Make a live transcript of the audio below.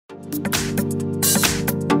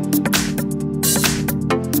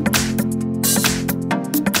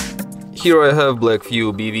Here I have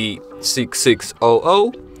Blackview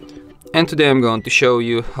BV6600, and today I'm going to show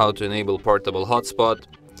you how to enable portable hotspot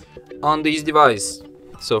on this device.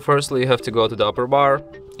 So firstly you have to go to the upper bar,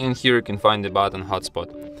 and here you can find the button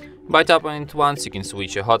hotspot. By tapping it once you can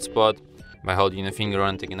switch a hotspot. By holding a finger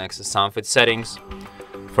on it you can access some of its settings.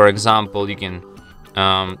 For example, you can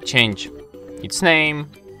change its name,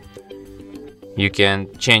 you can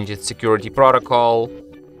change its security protocol,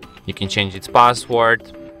 you can change its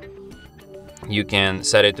password. You can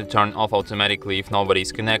set it to turn off automatically if nobody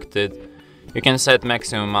is connected. You can set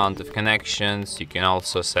maximum amount of connections. You can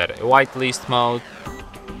also set a whitelist mode.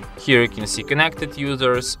 Here you can see connected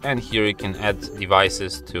users, and here you can add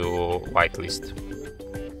devices to whitelist.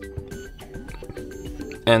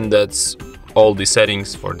 And that's all the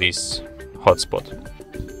settings for this hotspot.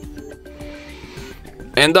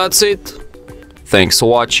 And that's it. Thanks for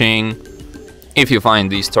watching. If you find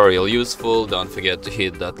this tutorial useful, don't forget to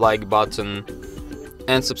hit that like button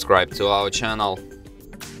and subscribe to our channel.